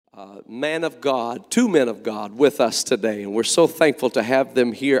man of God, two men of God with us today, and we're so thankful to have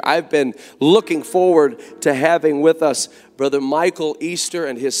them here. I've been looking forward to having with us Brother Michael Easter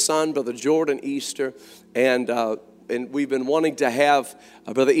and his son, Brother Jordan Easter, and we've been wanting to have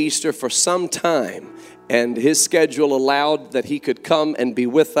Brother Easter for some time, and his schedule allowed that he could come and be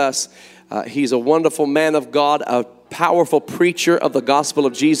with us. He's a wonderful man of God, a powerful preacher of the gospel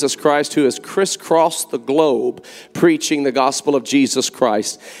of Jesus Christ who has crisscrossed the globe preaching the gospel of Jesus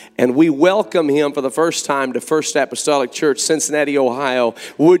Christ. And we welcome him for the first time to First Apostolic Church, Cincinnati, Ohio.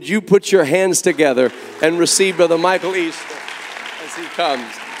 Would you put your hands together and receive Brother Michael Easter as he comes?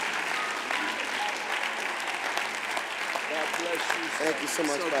 God bless you. Thank you so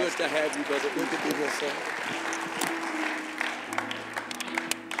much, So Pastor. good to have you, brother. Good to be here, sir.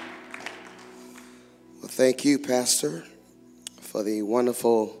 Well, thank you, Pastor, for the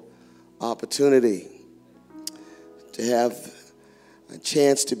wonderful opportunity to have a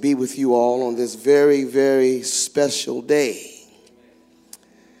chance to be with you all on this very, very special day,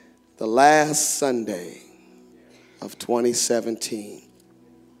 the last Sunday of 2017.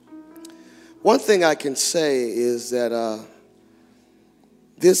 One thing I can say is that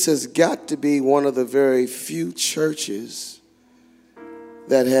this has got to be one of the very few churches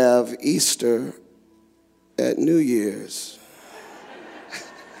that have Easter at New Year's.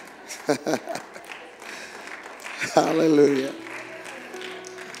 Hallelujah.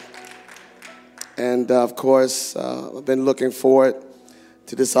 And of course, I've been looking forward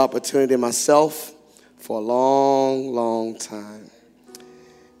to this opportunity myself for a long, long time.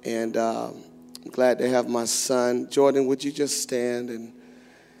 And I'm glad to have my son. Jordan, would you just stand? And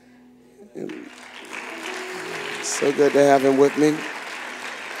so good to have him with me.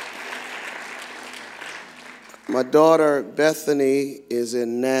 My daughter, Bethany, is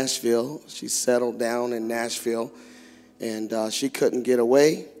in Nashville. She settled down in Nashville, and she couldn't get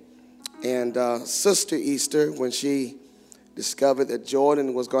away. And Sister Easter, when she discovered that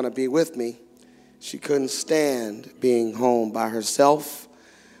Jordan was going to be with me, she couldn't stand being home by herself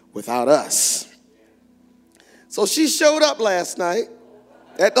without us. So she showed up last night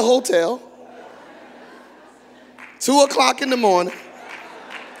at the hotel, 2 o'clock in the morning.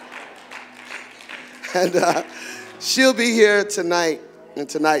 And she'll be here tonight in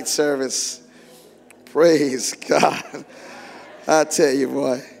tonight's service. Praise God. I tell you,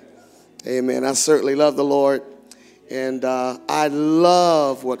 boy. Amen. I certainly love the Lord. And I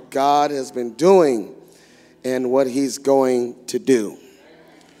love what God has been doing and what he's going to do.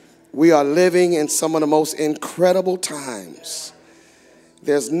 We are living in some of the most incredible times.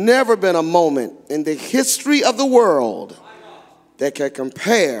 There's never been a moment in the history of the world that can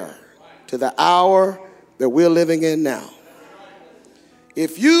compare to the hour that we're living in now.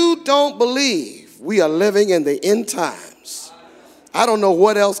 If you don't believe we are living in the end times, I don't know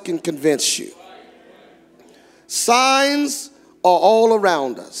what else can convince you. Signs are all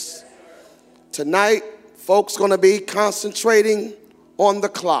around us. Tonight, folks going to be concentrating on the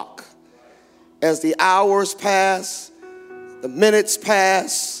clock. As the hours pass, the minutes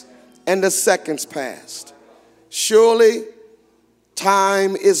pass, and the seconds pass. Surely,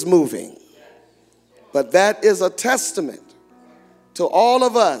 time is moving. But that is a testament to all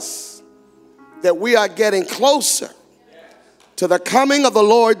of us that we are getting closer to the coming of the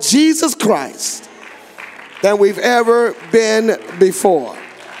Lord Jesus Christ than we've ever been before.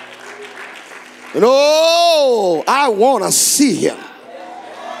 And oh, I want to see him.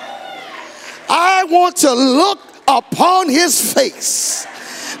 I want to look upon his face,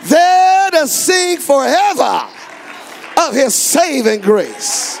 there to sing forever of his saving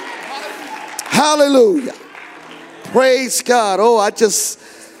grace. Hallelujah. Praise God. Oh, I just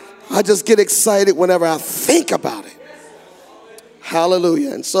get excited whenever I think about it.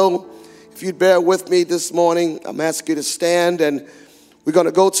 Hallelujah. And so, if you'd bear with me this morning, I'm asking you to stand, and we're going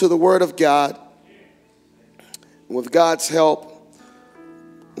to go to the Word of God. And with God's help,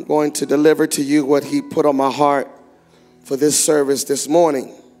 I'm going to deliver to you what he put on my heart for this service this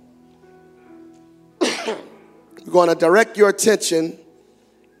morning. We're going to direct your attention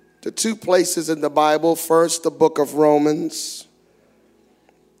to two places in the Bible. First, the book of Romans,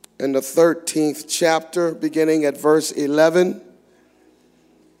 in the 13th chapter, beginning at verse 11,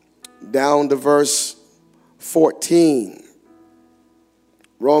 down to verse 14.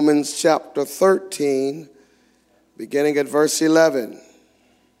 Romans chapter 13, beginning at verse 11.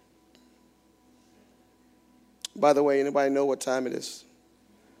 By the way, anybody know what time it is?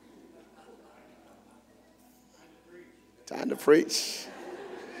 Time to preach.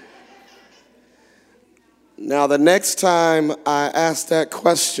 Now, the next time I ask that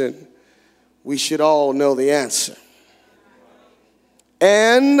question, we should all know the answer.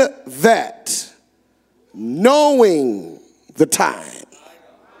 And that, knowing the time,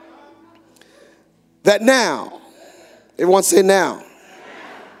 that now, everyone say now,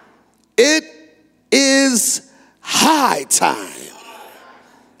 it is high time.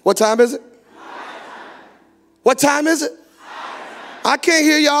 What time is it? What time is it? I can't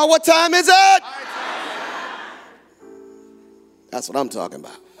hear y'all. What time is it? That's what I'm talking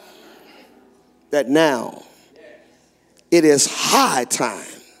about. That now it is high time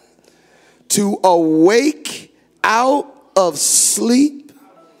to awake out of sleep,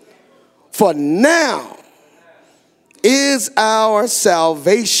 for now is our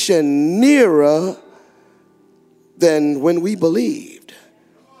salvation nearer than when we believed.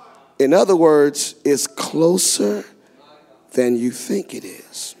 In other words, it's closer than you think it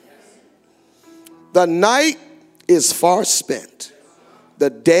is. The night is far spent. The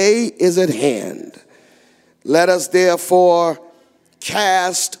day is at hand. Let us therefore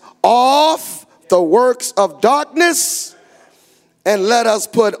cast off the works of darkness and let us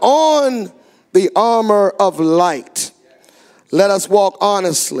put on the armor of light. Let us walk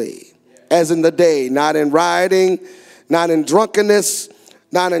honestly as in the day, not in rioting, not in drunkenness,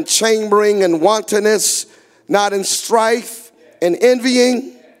 not in chambering and wantonness, not in strife and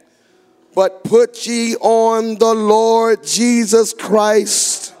envying, but put ye on the Lord Jesus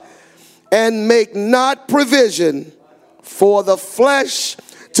Christ, and make not provision for the flesh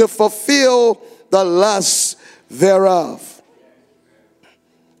to fulfill the lusts thereof.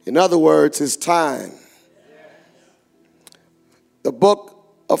 In other words, it's time. The book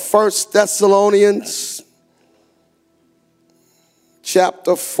of 1 Thessalonians,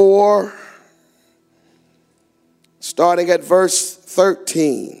 chapter 4, starting at verse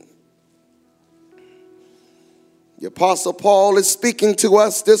 13. The Apostle Paul is speaking to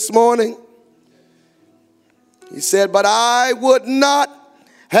us this morning. He said, but I would not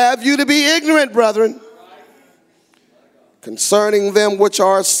have you to be ignorant, brethren, concerning them which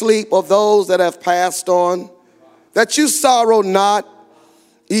are asleep, of those that have passed on, that you sorrow not,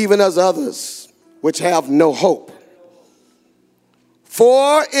 even as others which have no hope.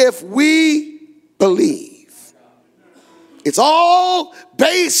 For if we believe, it's all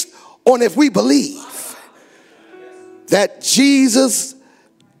based on if we believe that Jesus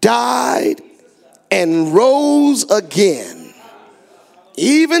died and rose again,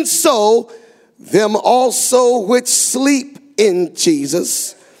 even so them also which sleep in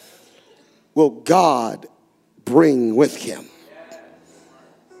Jesus will God bring with him.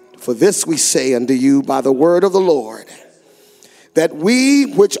 For this we say unto you by the word of the Lord, that we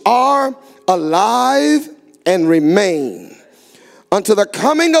which are alive and remain unto the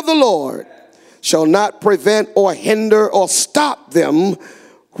coming of the Lord shall not prevent or hinder or stop them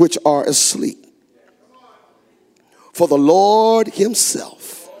which are asleep. For the Lord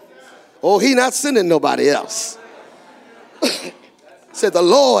himself, oh, he not sending nobody else. Said the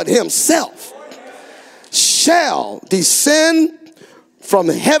Lord himself shall descend from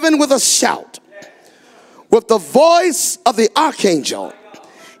heaven with a shout, with the voice of the archangel,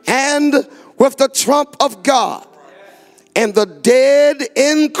 and with the trump of God, and the dead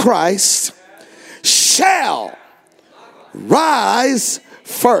in Christ shall rise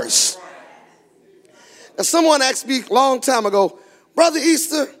first. Now, someone asked me a long time ago, Brother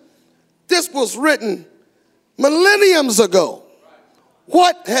Easter, this was written millenniums ago.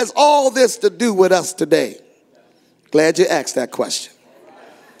 What has all this to do with us today? Glad you asked that question.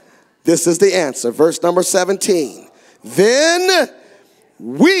 This is the answer. Verse number 17. Then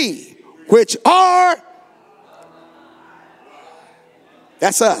we which are,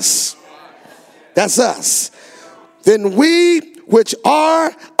 that's us. That's us. Then we which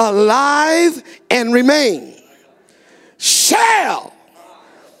are alive and remain shall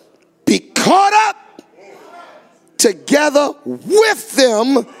be caught up together with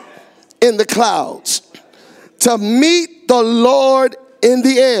them in the clouds to meet the Lord in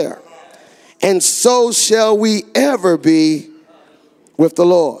the air. And so shall we ever be with the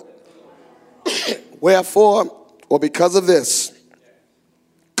Lord. Wherefore, or because of this,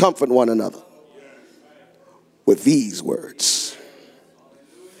 comfort one another with these words.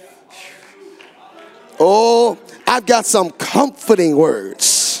 Oh, I've got some comforting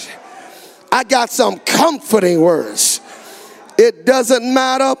words. I got some comforting words. It doesn't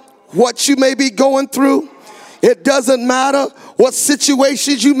matter what you may be going through. It doesn't matter what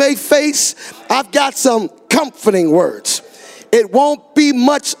situations you may face. I've got some comforting words. It won't be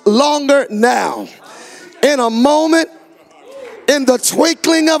much longer now. In a moment, in the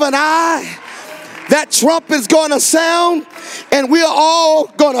twinkling of an eye, that trump is going to sound, and we're all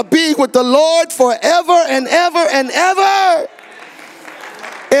going to be with the Lord forever and ever and ever.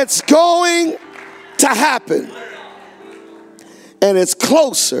 It's going to happen. And it's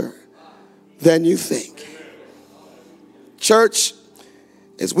closer than you think. Church,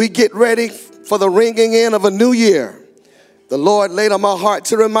 as we get ready for the ringing in of a new year, the Lord laid on my heart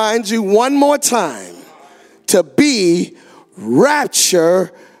to remind you one more time to be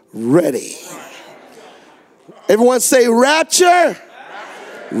rapture ready. Everyone say rapture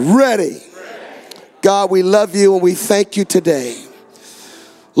ready. God, we love you and we thank you today.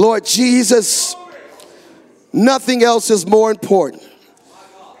 Lord Jesus, nothing else is more important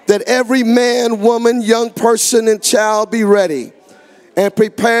that every man, woman, young person, and child be ready and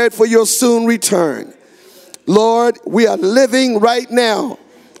prepared for your soon return. Lord, we are living right now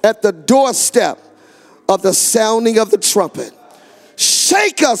at the doorstep of the sounding of the trumpet.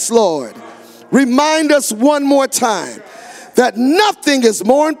 Shake us, Lord. Remind us one more time that nothing is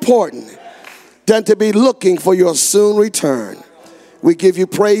more important than to be looking for your soon return. We give you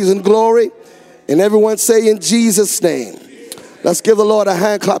praise and glory. And everyone say in Jesus' name. Let's give the Lord a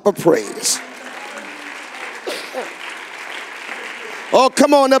hand clap of praise. Oh,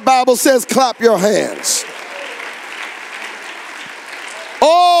 come on, the Bible says clap your hands.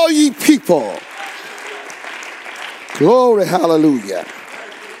 All ye people. Glory, hallelujah.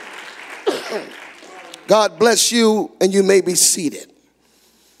 God bless you, and you may be seated.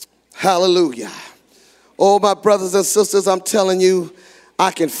 Hallelujah. Oh, my brothers and sisters, I'm telling you,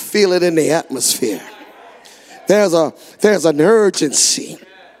 I can feel it in the atmosphere. There's an urgency.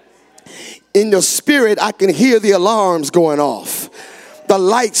 In your spirit, I can hear the alarms going off. The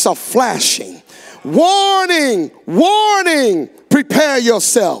lights are flashing. Warning, warning, prepare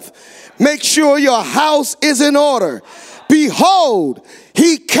yourself. Make sure your house is in order. Behold,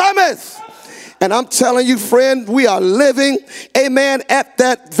 he cometh. And I'm telling you, friend, we are living, amen, at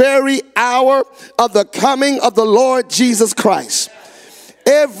that very hour of the coming of the Lord Jesus Christ.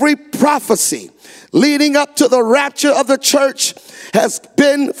 Every prophecy leading up to the rapture of the church has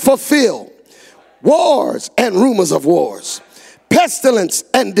been fulfilled. Wars and rumors of wars. Pestilence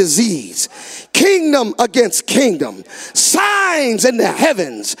and disease, kingdom against kingdom, signs in the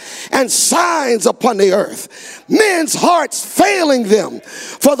heavens and signs upon the earth, men's hearts failing them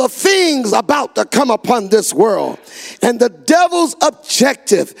for the things about to come upon this world. And the devil's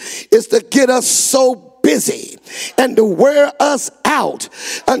objective is to get us so busy and to wear us out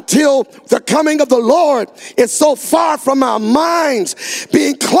until the coming of the Lord is so far from our minds,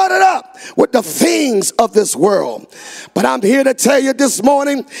 being cluttered up with the things of this world. But I'm here to tell you this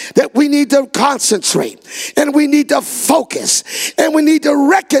morning that we need to concentrate and we need to focus and we need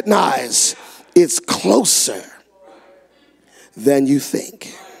to recognize it's closer than you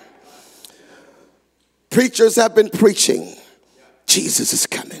think. Preachers have been preaching Jesus is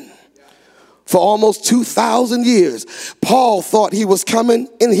coming. For almost 2,000 years, Paul thought he was coming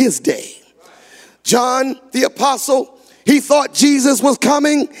in his day. John the apostle, he thought Jesus was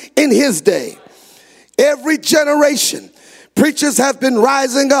coming in his day. Every generation, preachers have been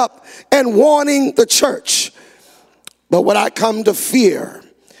rising up and warning the church. But what I come to fear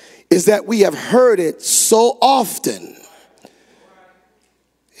is that we have heard it so often,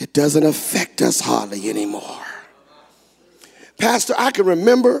 it doesn't affect us hardly anymore. Pastor, I can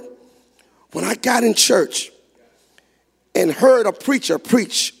remember when I got in church and heard a preacher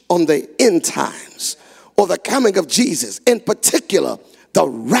preach on the end times or the coming of Jesus, in particular, the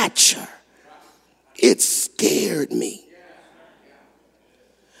rapture, it scared me.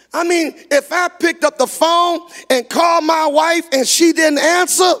 I mean, if I picked up the phone and called my wife and she didn't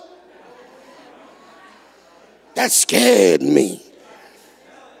answer, that scared me.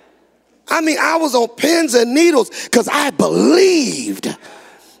 I mean, I was on pins and needles because I believed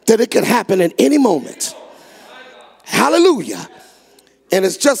that it could happen at any moment. Hallelujah. And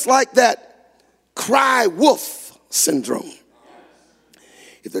it's just like that cry wolf syndrome.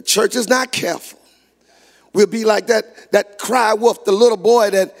 If the church is not careful, we'll be like that cry wolf, the little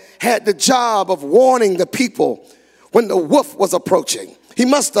boy that had the job of warning the people when the wolf was approaching. He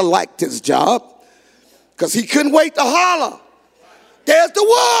must have liked his job because he couldn't wait to holler. There's the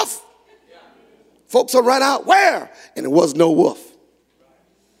wolf. Folks will run out. Where? And there was no wolf.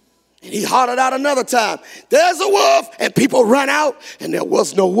 And he hollered out another time, there's a wolf, and people run out, and there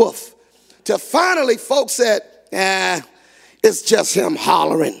was no wolf. Till finally, folks said, it's just him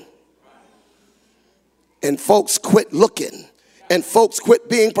hollering. And folks quit looking, and folks quit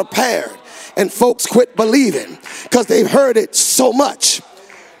being prepared, and folks quit believing, because they've heard it so much.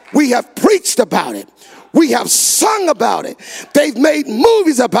 We have preached about it. We have sung about it. They've made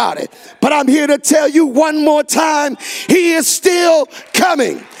movies about it. But I'm here to tell you one more time, he is still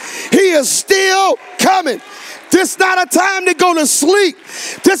coming. He is still coming. This is not a time to go to sleep.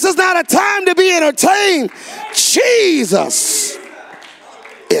 This is not a time to be entertained. Jesus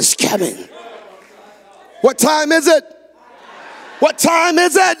is coming. What time is it? What time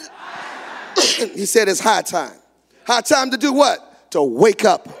is it? He said it's high time. High time to do what? To wake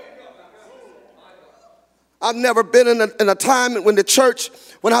up. I've never been in a time when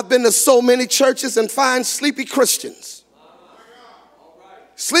I've been to so many churches and find sleepy Christians.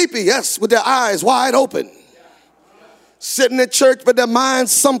 Sleepy, yes, with their eyes wide open. Sitting in church but their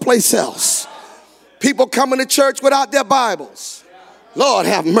minds someplace else. People coming to church without their Bibles. Lord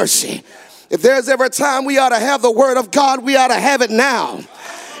have mercy. If there's ever a time we ought to have the word of God, we ought to have it now.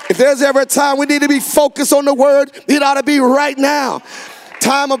 If there's ever a time we need to be focused on the word, it ought to be right now.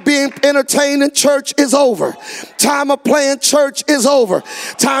 Time of being entertained in church is over. Time of playing church is over.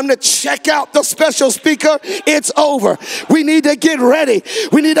 Time to check out the special speaker, it's over. We need to get ready.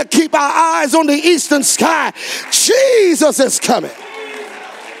 We need to keep our eyes on the eastern sky. Jesus is coming.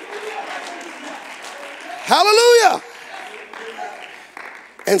 Hallelujah.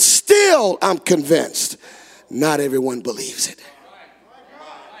 And still, I'm convinced, not everyone believes it.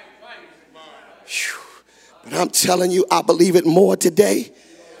 Whew. But I'm telling you, I believe it more today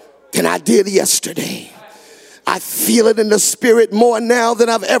than I did yesterday. I feel it in the spirit more now than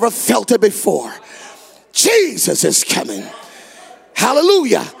I've ever felt it before. Jesus is coming.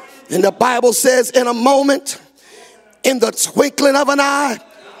 Hallelujah. And the Bible says in a moment, in the twinkling of an eye,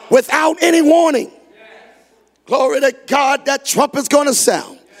 without any warning, glory to God, that trumpet's going to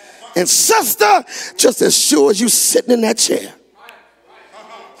sound. And sister, just as sure as you sitting in that chair,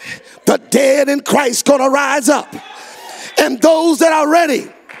 the dead in Christ going to rise up. And those that are ready,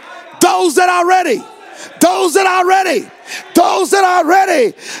 those that are ready, those that are ready, those that are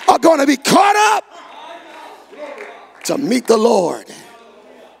ready are going to be caught up to meet the Lord.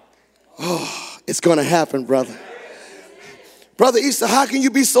 Oh, it's going to happen, brother. Brother Easter, how can you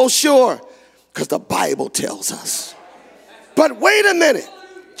be so sure? Because the Bible tells us. But wait a minute.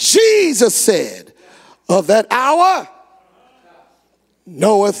 Jesus said, of that hour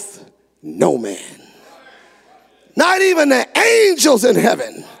knoweth no man. Not even the angels in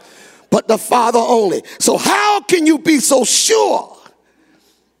heaven, but the Father only. So how can you be so sure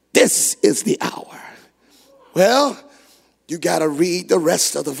this is the hour? Well, you got to read the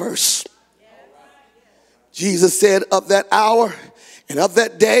rest of the verse. Jesus said, of that hour and of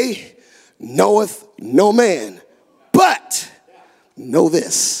that day knoweth no man, but know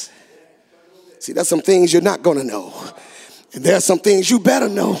this. See, there's some things you're not going to know. And there are some things you better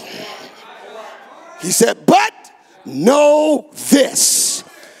know. He said, but know this.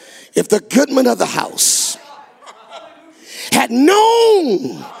 If the goodman of the house had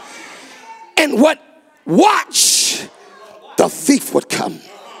known in what watch the thief would come,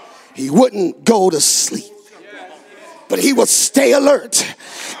 he wouldn't go to sleep. But he would stay alert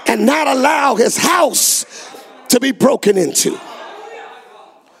and not allow his house to be broken into.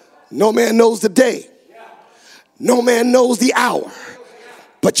 No man knows the day. No man knows the hour.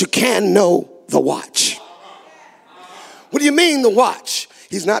 But you can know the watch. What do you mean the watch?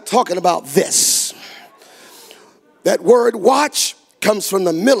 He's not talking about this. That word watch comes from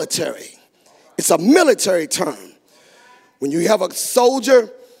the military. It's a military term. When you have a soldier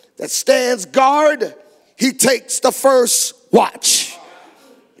that stands guard, he takes the first watch.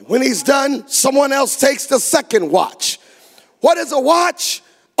 When he's done, someone else takes the second watch. What is a watch?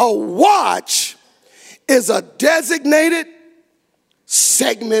 A watch is a designated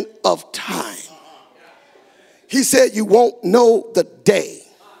segment of time. He said you won't know the day.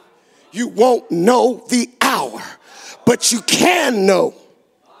 You won't know the hour. But you can know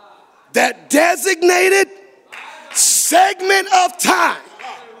that designated segment of time.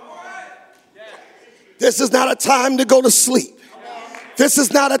 This is not a time to go to sleep. This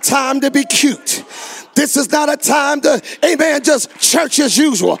is not a time to be cute. This is not a time to, amen, just church as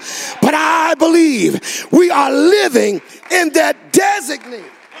usual. But I believe we are living in that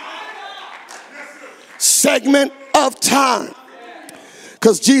designated segment of time.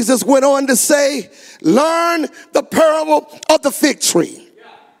 Because Jesus went on to say, learn the parable of the fig tree.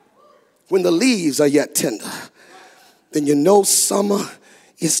 When the leaves are yet tender, then you know summer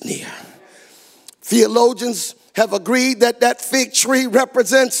is near. Theologians have agreed that that fig tree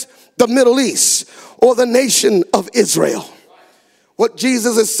represents the Middle East or the nation of Israel. What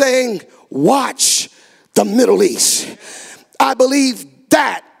Jesus is saying, watch the Middle East. I believe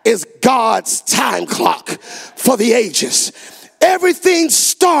that is God's time clock for the ages. Everything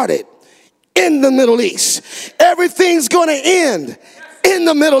started in the Middle East. Everything's going to end in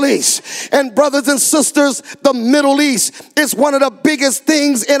the Middle East. And brothers and sisters, the Middle East is one of the biggest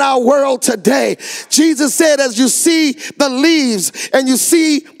things in our world today. Jesus said, as you see the leaves and you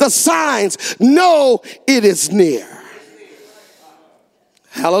see the signs, know it is near.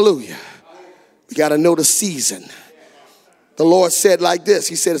 Hallelujah. We got to know the season. The Lord said like this.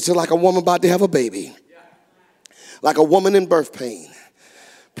 He said, it's just like a woman about to have a baby. Like a woman in birth pain.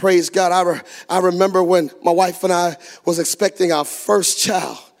 Praise God. I remember when my wife and I was expecting our first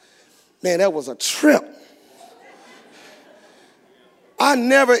child. Man, that was a trip. I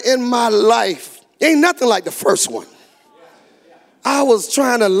never in my life, ain't nothing like the first one. I was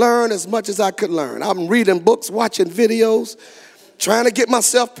trying to learn as much as I could learn. I'm reading books, watching videos, trying to get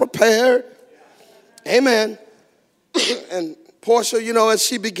myself prepared. Amen. And Portia, you know, as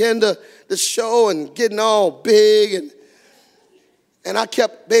she began to show and getting all big, and I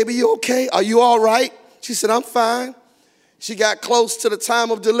kept, baby, you okay? Are you all right? She said, I'm fine. She got close to the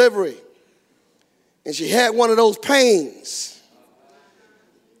time of delivery, and she had one of those pains.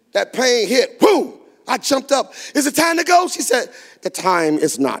 That pain hit, boom. I jumped up. Is it time to go? She said, the time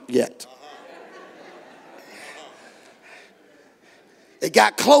is not yet. It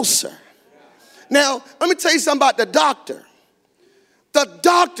got closer. Now, let me tell you something about the doctor. The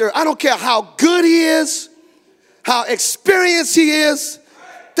doctor, I don't care how good he is, how experienced he is,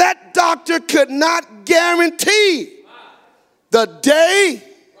 that doctor could not guarantee the day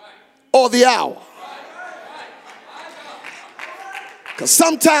or the hour. Because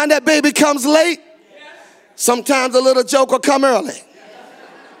sometimes that baby comes late, sometimes the little joker come early.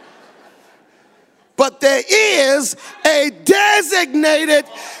 But there is a designated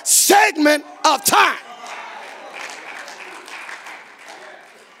segment of time.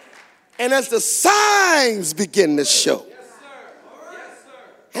 And as the signs begin to show,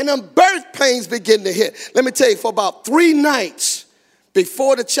 and them birth pains begin to hit. Let me tell you, for about 3 nights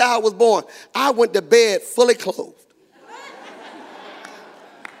before the child was born, I went to bed fully clothed.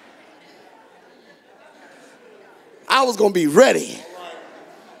 I was going to be ready.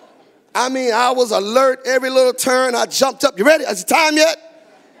 I mean, I was alert every little turn. I jumped up. You ready? Is it time yet?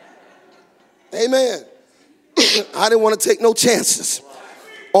 Amen. I didn't want to take no chances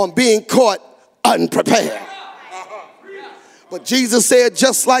on being caught unprepared. But Jesus said,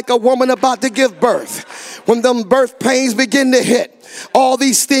 just like a woman about to give birth, when them birth pains begin to hit, all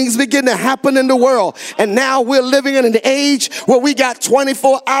these things begin to happen in the world. And now we're living in an age where we got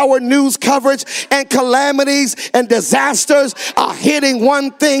 24-hour news coverage, and calamities and disasters are hitting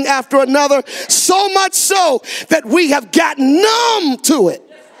one thing after another. So much so that we have gotten numb to it.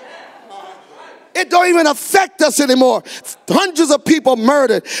 It don't even affect us anymore. Hundreds of people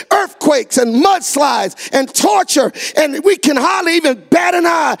murdered, earthquakes and mudslides and torture, and we can hardly even bat an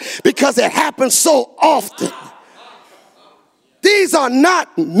eye because it happens so often. These are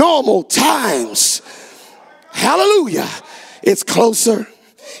not normal times. Hallelujah. It's closer.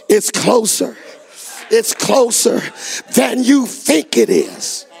 It's closer. It's closer than you think it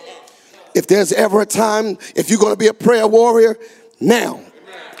is. If there's ever a time, if you're going to be a prayer warrior, now.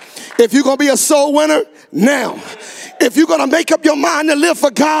 If you're going to be a soul winner, now. If you're going to make up your mind to live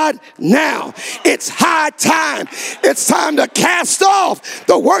for God, now. It's high time. It's time to cast off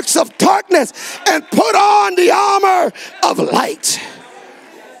the works of darkness and put on the armor of light.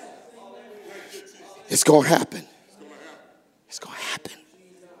 It's going to happen. It's going to happen.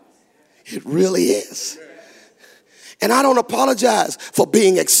 It really is. And I don't apologize for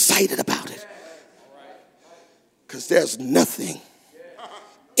being excited about it. Because there's nothing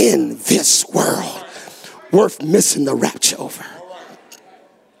in this world worth missing the rapture over.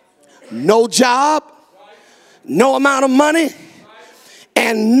 No job, no amount of money,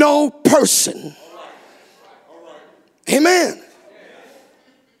 and no person. Amen.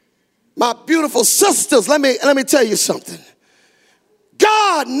 My beautiful sisters, let me tell you something.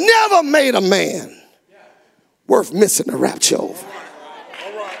 God never made a man worth missing the rapture over.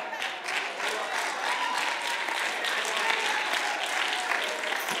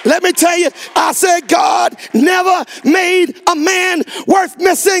 Let me tell you, I said God never made a man worth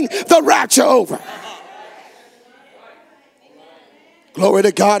missing the rapture over. Glory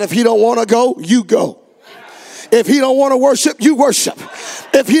to God. If he don't want to go, you go. If he don't want to worship, you worship.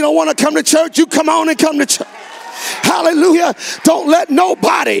 If he don't want to come to church, you come on and come to church. Hallelujah. Don't let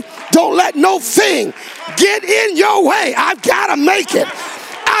nobody, don't let no thing get in your way. I've got to make it.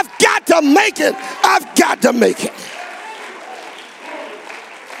 I've got to make it. I've got to make it.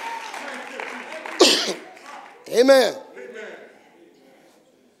 Amen.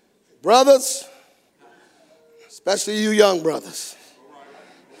 Brothers, especially you young brothers.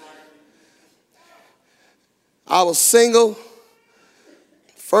 I was single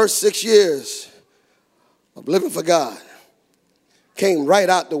First 6 years of living for God came right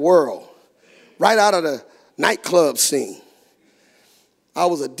out the world, right out of the nightclub scene. I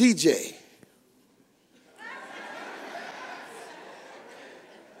was a DJ.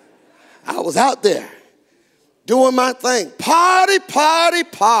 I was out there doing my thing. Party, party,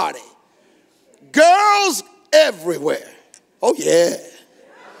 party. Girls everywhere. Oh, yeah.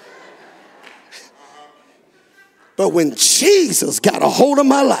 But when Jesus got a hold of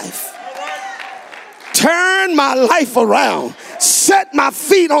my life, turned my life around, set my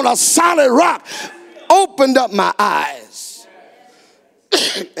feet on a solid rock, opened up my eyes,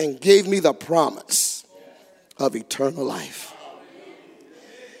 and gave me the promise of eternal life.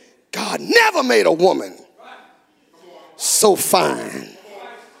 God never made a woman so fine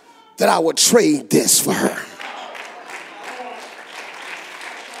that I would trade this for her.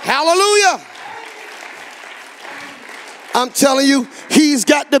 Hallelujah. I'm telling you, he's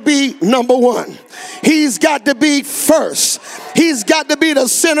got to be number one. He's got to be first. He's got to be the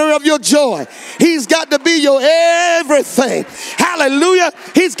center of your joy. He's got to be your everything. Hallelujah.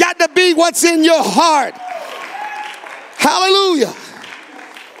 He's got to be what's in your heart. Hallelujah.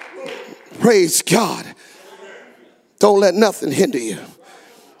 Praise God. Don't let nothing hinder you.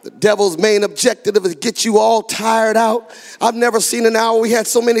 The devil's main objective is to get you all tired out. I've never seen an hour we had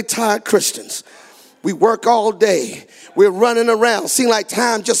so many tired Christians. We work all day. We're running around. Seems like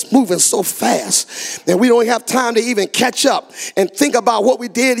time just moving so fast. And we don't have time to even catch up and think about what we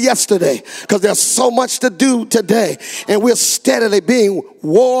did yesterday, because there's so much to do today. And we're steadily being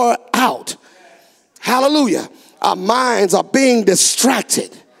wore out. Hallelujah. Our minds are being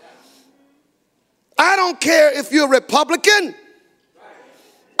distracted. I don't care if you're a Republican.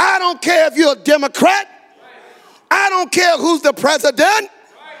 I don't care if you're a Democrat. I don't care who's the president.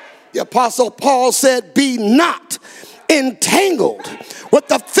 The Apostle Paul said, be not entangled with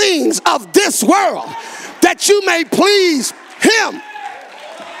the things of this world, that you may please him.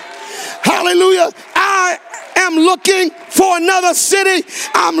 Hallelujah. I am looking for another city.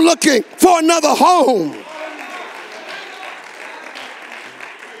 I'm looking for another home.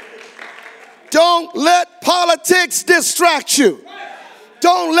 Don't let politics distract you.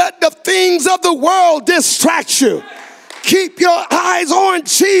 Don't let the things of the world distract you. Keep your eyes on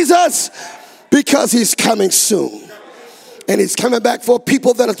Jesus, because he's coming soon. And he's coming back for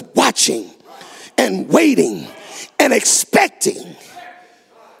people that are watching and waiting and expecting.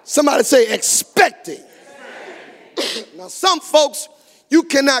 Somebody say expecting. Now some folks, you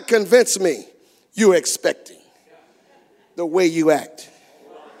cannot convince me you're expecting. The way you act,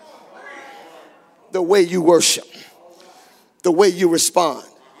 the way you worship, the way you respond.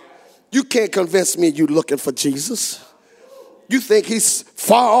 You can't convince me you're looking for Jesus. You think he's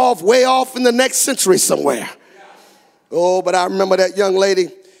far off, way off in the next century somewhere. Oh, but I remember that young lady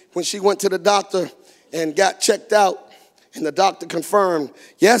when she went to the doctor and got checked out, and the doctor confirmed,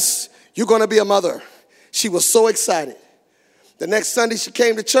 yes, you're going to be a mother. She was so excited. The next Sunday she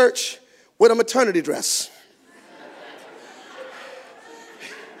came to church with a maternity dress.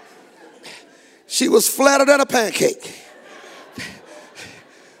 She was flatter than a pancake,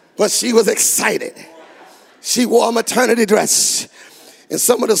 but she was excited. She wore a maternity dress, and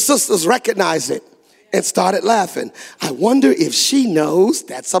some of the sisters recognized it and started laughing. I wonder if she knows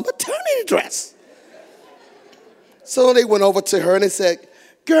that's a maternity dress. So they went over to her and they said,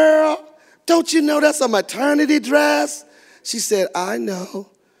 girl, don't you know that's a maternity dress? She said, I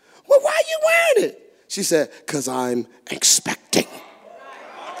know. Well, why are you wearing it? She said, because I'm expecting.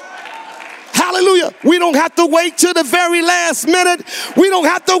 Hallelujah. We don't have to wait till the very last minute. We don't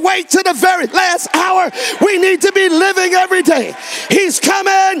have to wait till the very last hour. We need to be living every day. He's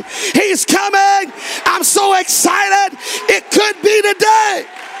coming. He's coming. I'm so excited. It could be today.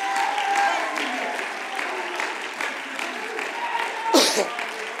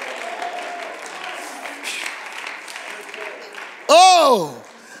 Oh,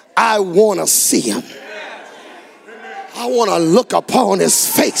 I want to see him. I want to look upon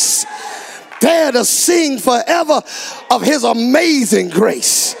his face, there to sing forever of his amazing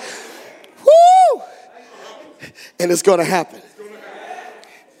grace. Woo! And it's going to happen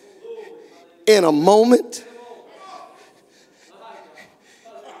in a moment,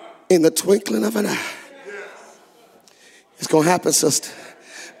 in the twinkling of an eye. It's going to happen, sister.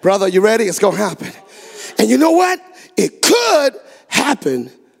 Brother, you ready? It's going to happen. And you know what? It could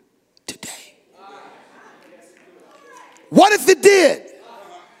happen today. What if it did?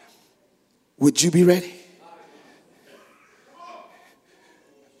 Would you be ready?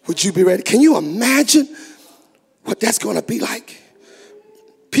 Would you be ready? Can you imagine what that's going to be like?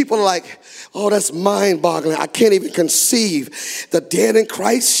 People people are like, oh, that's mind-boggling. I can't even conceive. The dead in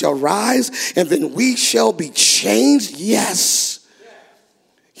Christ shall rise, and then we shall be changed. Yes.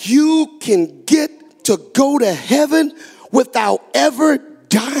 You can get to go to heaven without ever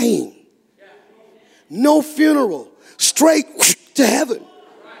dying. No funeral. Straight to heaven.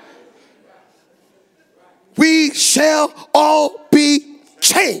 We shall all be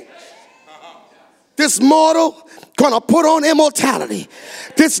changed. This mortal gonna put on immortality.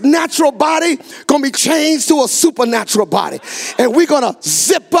 This natural body gonna be changed to a supernatural body. And we're gonna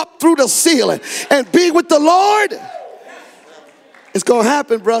zip up through the ceiling and be with the Lord. It's gonna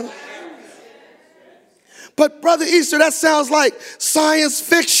happen, brother. But Brother Easter, that sounds like science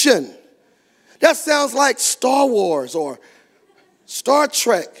fiction. That sounds like Star Wars or Star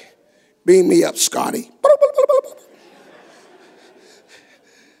Trek. Beam me up, Scotty.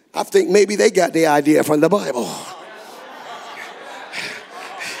 I think maybe they got the idea from the Bible.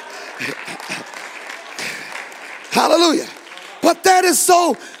 Hallelujah. But that is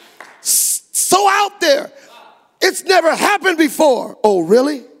so out there. It's never happened before. Oh,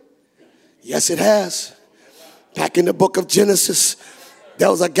 really? Yes, it has. Back in the book of Genesis, there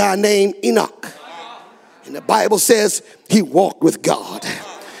was a guy named Enoch. And the Bible says he walked with God.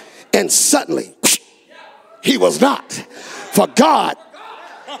 And suddenly, he was not. For God.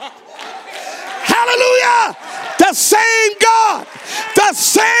 Hallelujah. The same God. The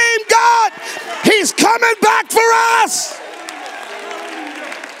same God. He's coming back for us.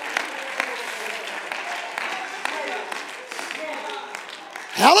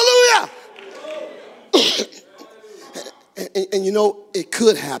 Hallelujah. And you know, it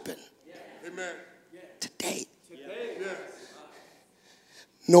could happen. Today.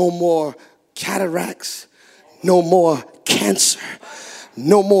 No more cataracts. No more cancer.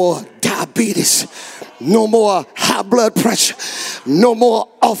 No more diabetes. No more high blood pressure. No more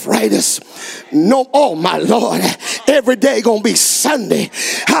arthritis. No, oh my Lord. Every day gonna be Sunday.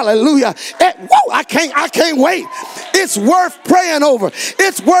 Hallelujah. Whoa, I can't wait. It's worth praying over.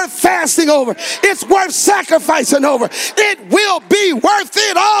 It's worth fasting over. It's worth sacrificing over. It will be worth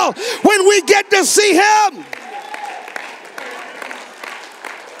it all when we get to see him.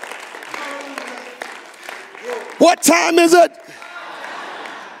 What time is it?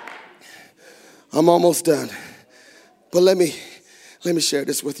 I'm almost done. But let me share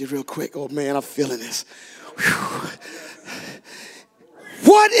this with you real quick. Oh man, I'm feeling this. Whew.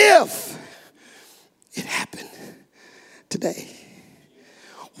 What if it happened today?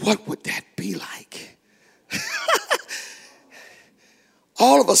 What would that be like?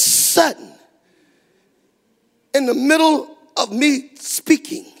 All of a sudden, in the middle of me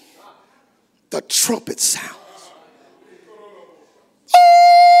speaking, the trumpet sounds.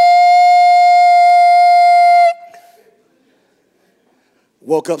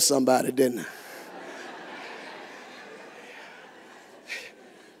 Woke up somebody, didn't I?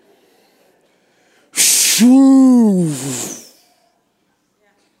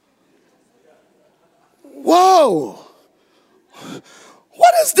 Whoa.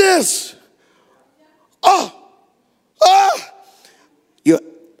 What is this? You're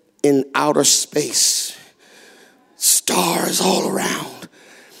in outer space. Stars all around.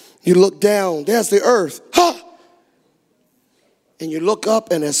 You look down, there's the earth. And you look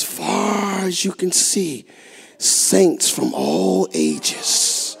up, and as far as you can see, saints from all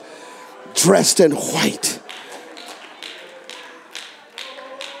ages, dressed in white.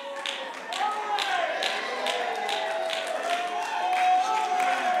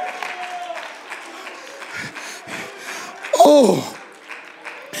 Oh,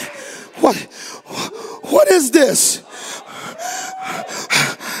 what is this?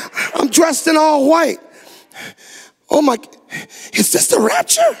 I'm dressed in all white. Oh my, is this the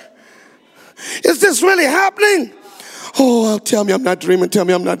rapture? Is this really happening? Oh, tell me I'm not dreaming. Tell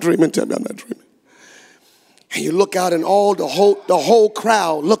me I'm not dreaming. Tell me I'm not dreaming. And you look out, and the whole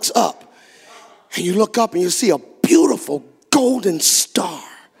crowd looks up. And you look up and you see a beautiful golden star.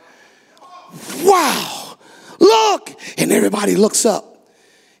 Wow, look. And everybody looks up.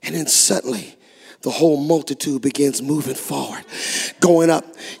 And then suddenly the whole multitude begins moving forward, going up.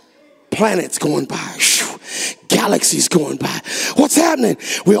 Planets going by, galaxies going by. What's happening?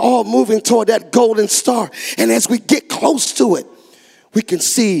 We're all moving toward that golden star. And as we get close to it, we can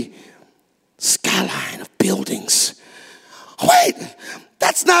see skyline of buildings. Wait,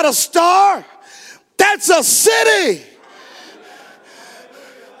 that's not a star. That's a city.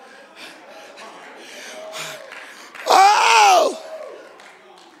 Oh!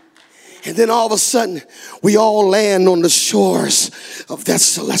 And then all of a sudden, we all land on the shores of that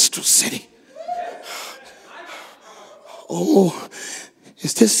celestial city. Oh,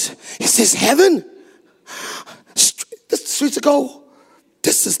 Is this heaven? The streets of gold.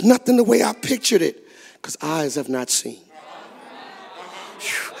 This is nothing the way I pictured it, because eyes have not seen.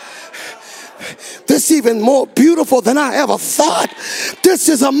 This is even more beautiful than I ever thought. This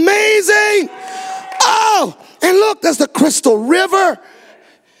is amazing. Oh, and look, there's the crystal river.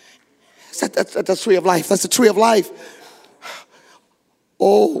 That's the tree of life. That's the tree of life.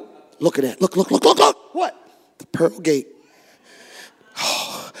 Oh, look at that. Look. What? The pearl gate.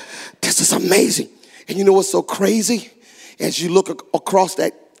 Oh, this is amazing. And you know what's so crazy? As you look across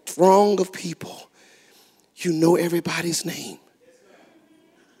that throng of people, you know everybody's name.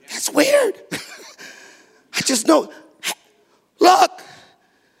 That's weird. I just know. Look,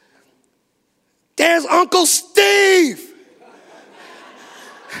 there's Uncle Steve.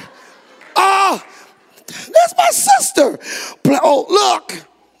 Oh, that's my sister. Oh, look,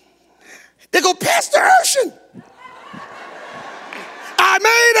 there go Pastor Urshan. I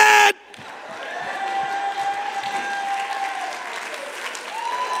made it.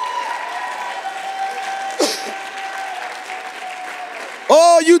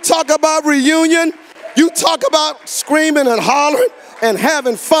 Oh, you talk about reunion. You talk about screaming and hollering and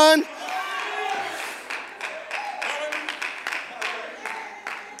having fun.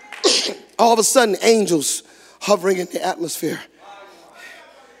 All of a sudden, angels hovering in the atmosphere.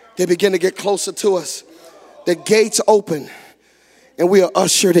 They begin to get closer to us. The gates open and we are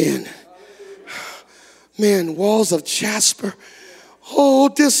ushered in. Man, walls of jasper. Oh,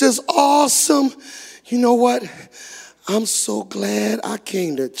 this is awesome. You know what? I'm so glad I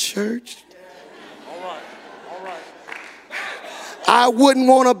came to church. All right. I wouldn't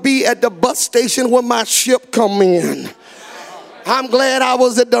want to be at the bus station when my ship come in. I'm glad I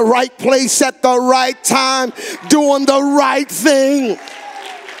was at the right place at the right time, doing the right thing.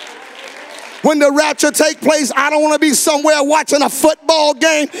 When the rapture take place, I don't want to be somewhere watching a football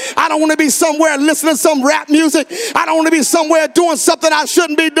game. I don't want to be somewhere listening to some rap music. I don't want to be somewhere doing something I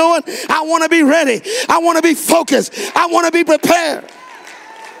shouldn't be doing. I want to be ready. I want to be focused. I want to be prepared.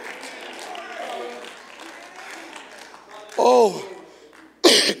 Oh,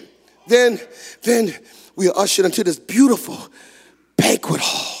 then we are ushered into this beautiful banquet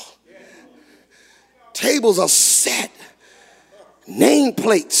hall. Tables are set.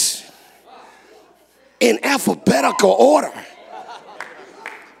 Nameplates in alphabetical order.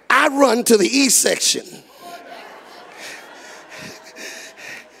 I run to the E section.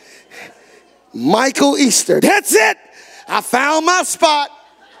 Michael Easter. That's it. I found my spot.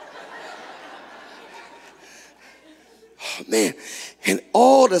 Oh, man. And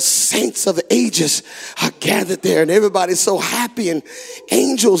all the saints of the ages are gathered there, and everybody's so happy, and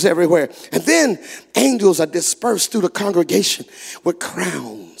angels everywhere. And then angels are dispersed through the congregation with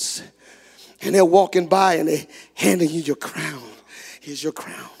crowns. And they're walking by and they're handing you your crown. Here's your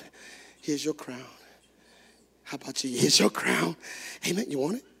crown. Here's your crown. How about you? Here's your crown. Amen. You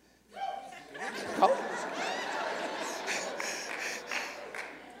want it? Oh.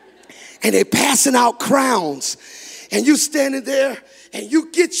 And they're passing out crowns. And you standing there and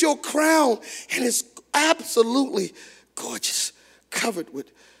you get your crown. And it's absolutely gorgeous. Covered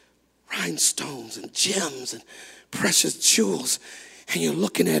with rhinestones and gems and precious jewels. And you're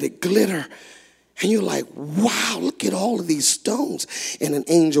looking at it glitter. And you're like, wow, look at all of these stones. And an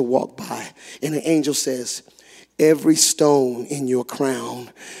angel walked by. And the angel says, every stone in your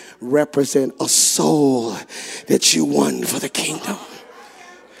crown represent a soul that you won for the kingdom.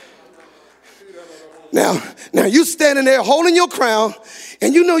 Now you standing there holding your crown.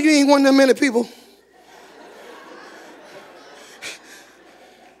 And you know you ain't one of them many people.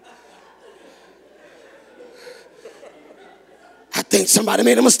 I think somebody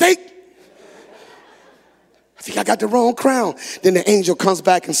made a mistake. I think I got the wrong crown. Then the angel comes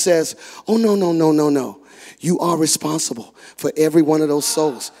back and says, oh, no. You are responsible for every one of those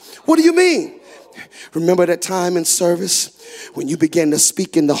souls. What do you mean? Remember that time in service when you began to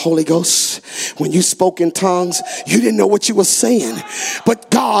speak in the Holy Ghost? When you spoke in tongues, you didn't know what you were saying.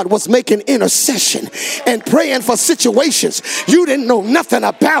 But God was making intercession and praying for situations you didn't know nothing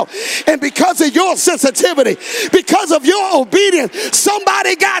about. And because of your sensitivity, because of your obedience,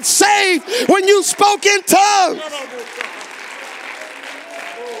 somebody got saved when you spoke in tongues.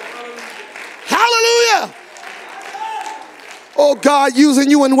 Hallelujah. Oh, God using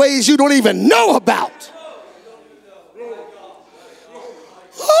you in ways you don't even know about.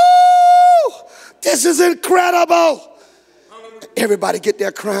 Oh, this is incredible. Everybody get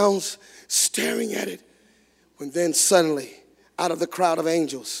their crowns, staring at it. When then suddenly, out of the crowd of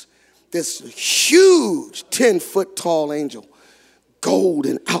angels, this huge 10-foot tall angel,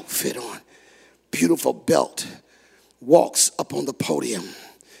 golden outfit on, beautiful belt, walks up on the podium,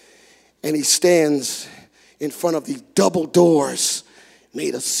 and he stands in front of these double doors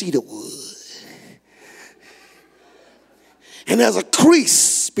made of cedar wood. And there's a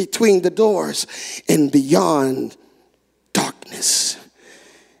crease between the doors, and beyond, darkness.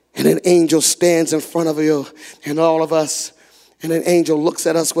 And an angel stands in front of you and all of us, and an angel looks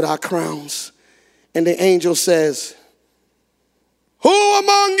at us with our crowns, and the angel says, "Who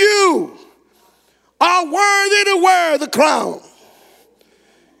among you are worthy to wear the crown?"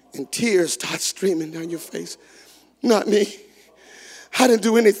 And tears start streaming down your face. Not me. I didn't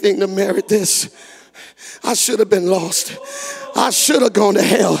do anything to merit this. I should have been lost. I should have gone to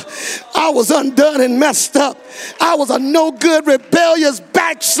hell. I was undone and messed up. I was a no good, rebellious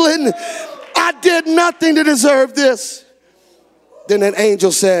backslidden. I did nothing to deserve this. Then an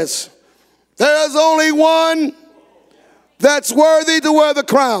angel says, "There's only one that's worthy to wear the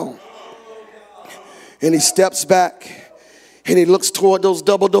crown." And he steps back and he looks toward those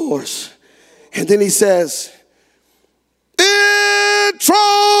double doors. And then he says,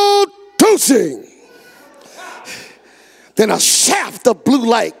 "Introducing." Then a shaft of blue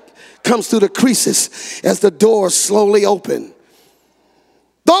light comes through the creases as the doors slowly open.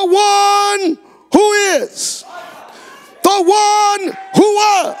 The one who is, the one who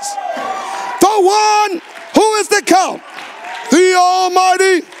was, the one who is to come, the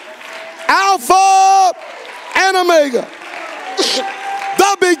Almighty, Alpha and Omega,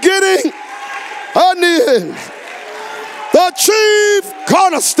 the beginning and the end, the chief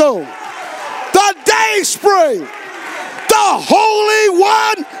cornerstone, the day spring, the Holy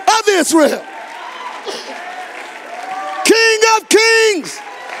One of Israel, King of kings,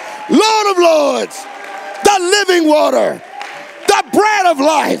 Lord of lords, the living water, the bread of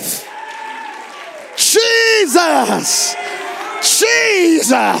life, Jesus,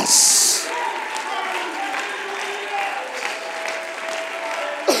 Jesus.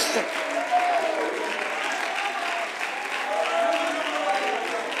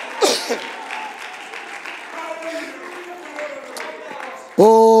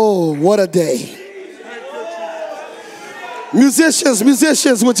 Oh, what a day.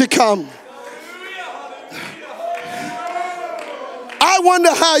 Musicians, would you come? I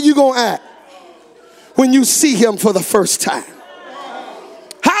wonder how you're going to act when you see him for the first time.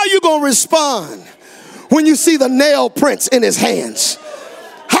 How you going to respond when you see the nail prints in his hands?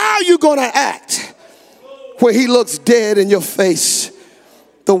 How you going to act when he looks dead in your face?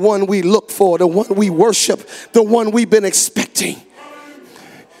 The one we look for, the one we worship, the one we've been expecting.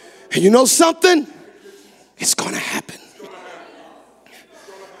 And you know something? It's going to happen.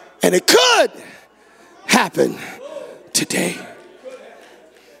 And it could happen today.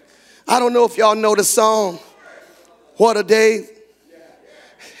 I don't know if y'all know the song, "What a Day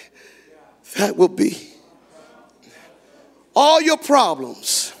That Will Be." All your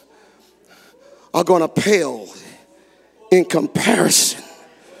problems are going to pale in comparison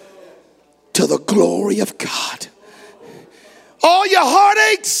to the glory of God. All your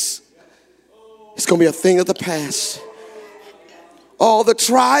heartaches, it's going to be a thing of the past. All the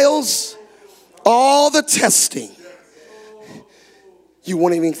trials, all the testing, you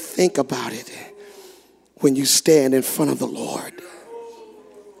won't even think about it when you stand in front of the Lord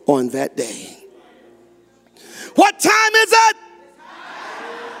on that day. What time is it?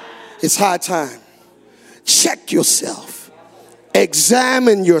 It's high time. Check yourself.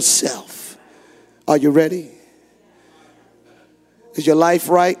 Examine yourself. Are you ready? Is your life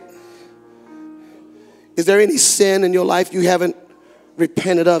right? Is there any sin in your life you haven't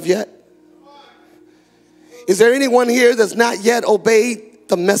repented of yet? Is there anyone here that's not yet obeyed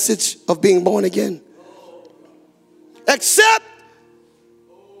the message of being born again? Except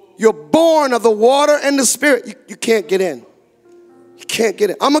you're born of the water and the Spirit. You can't get in. You can't get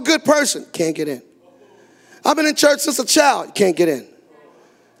in. I'm a good person. Can't get in. I've been in church since a child. You can't get in.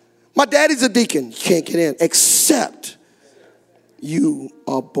 My daddy's a deacon. You can't get in. Except you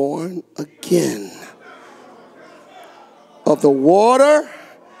are born again of the water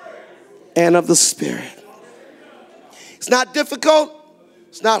and of the Spirit. It's not difficult.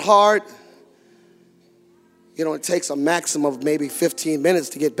 It's not hard. You know, it takes a maximum of maybe 15 minutes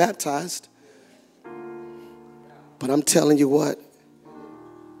to get baptized. But I'm telling you what,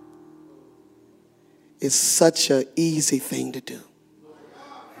 it's such an easy thing to do,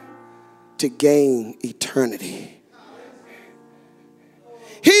 to gain eternity.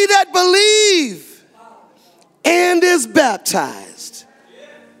 He that believes and is baptized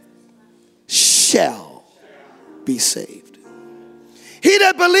shall be saved. He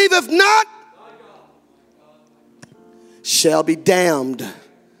that believeth not shall be damned.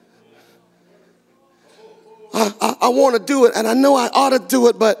 I want to do it, and I know I ought to do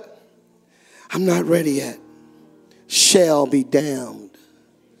it, but I'm not ready yet. Shall be damned.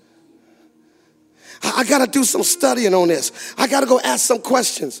 I got to do some studying on this. I got to go ask some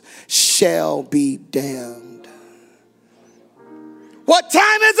questions. Shall be damned. What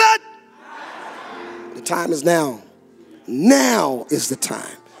time is it? The time is now. Now is the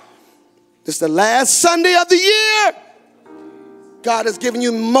time. This is the last Sunday of the year. God has given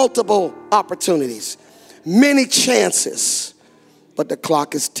you multiple opportunities, many chances, but the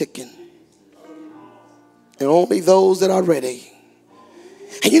clock is ticking. And only those that are ready.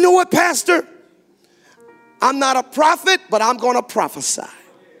 And you know what, Pastor? I'm not a prophet, but I'm going to prophesy.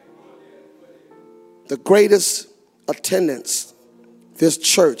 The greatest attendance this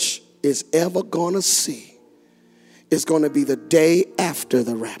church is ever going to see is going to be the day after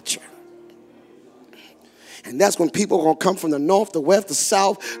the rapture. And that's when people are going to come from the north, the west, the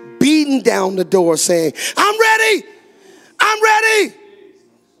south, beating down the door saying, I'm ready. I'm ready.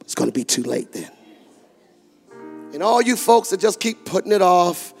 It's going to be too late then. And all you folks that just keep putting it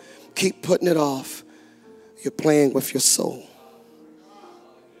off, you're playing with your soul.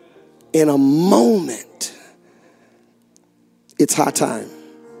 In a moment, it's high time.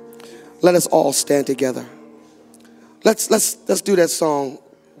 Let us all stand together. Let's do that song,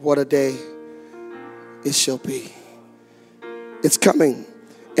 What a Day It Shall Be. It's coming,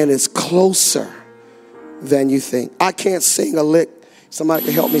 and it's closer than you think. I can't sing a lick. Somebody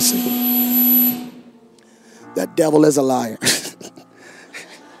can help me sing. That devil is a liar.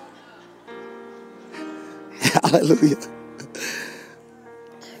 Hallelujah.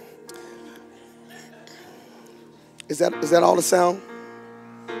 Is that all the sound?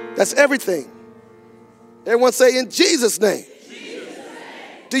 That's everything. Everyone say, in Jesus' name.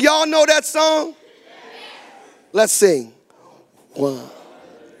 Do y'all know that song? Let's sing. One.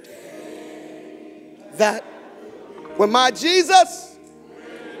 That when my Jesus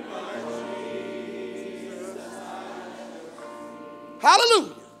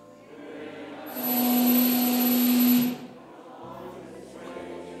hallelujah.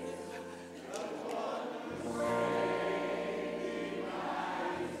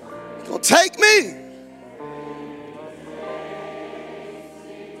 Gonna take me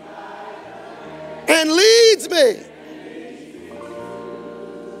and leads me.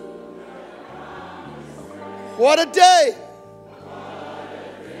 What a day.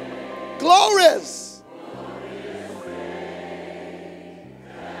 Glorious.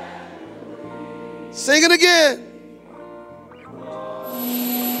 Sing it again.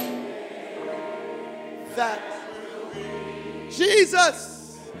 That Jesus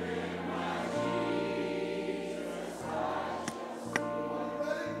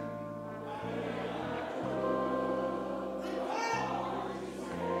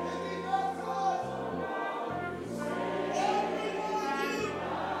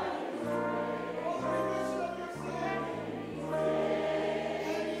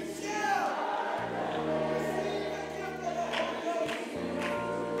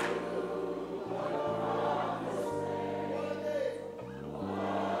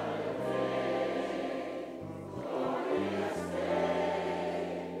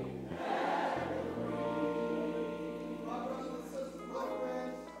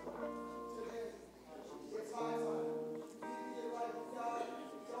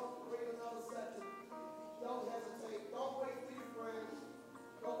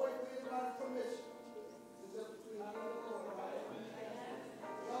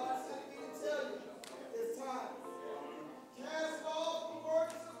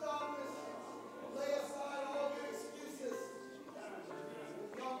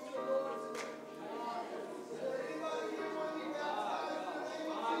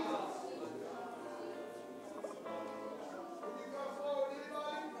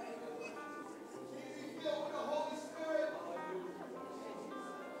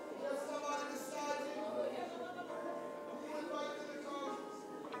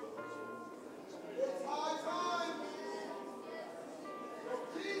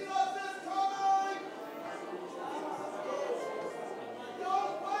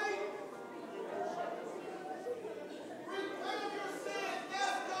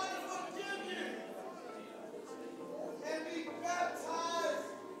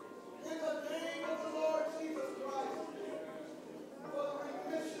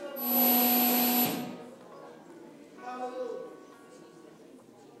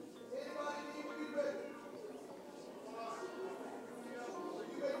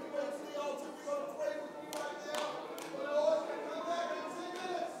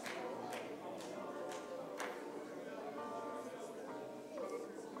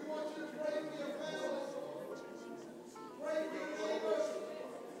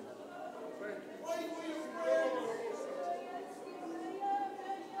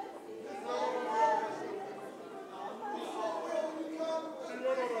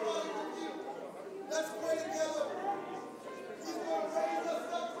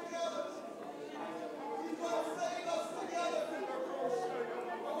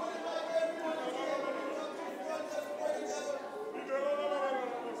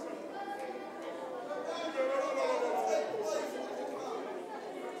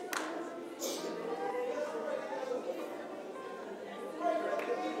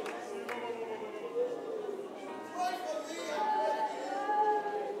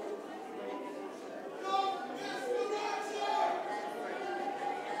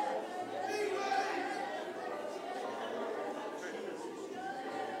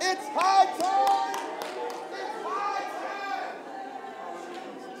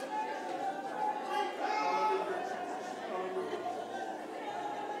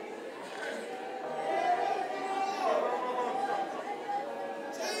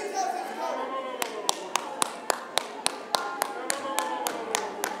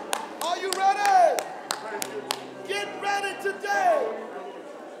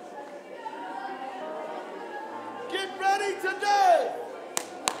today.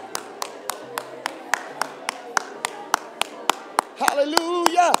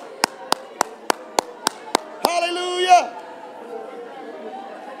 Hallelujah. Hallelujah.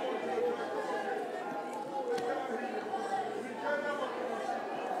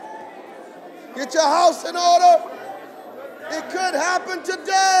 Get your house in order. It could happen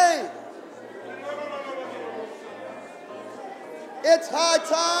today. It's high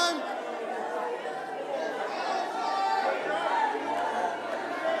time.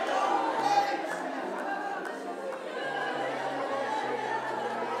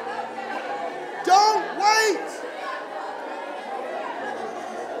 Don't wait.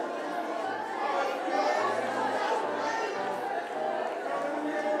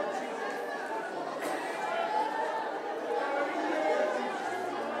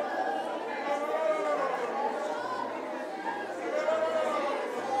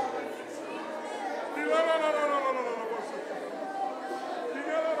 No, no, no, no, no.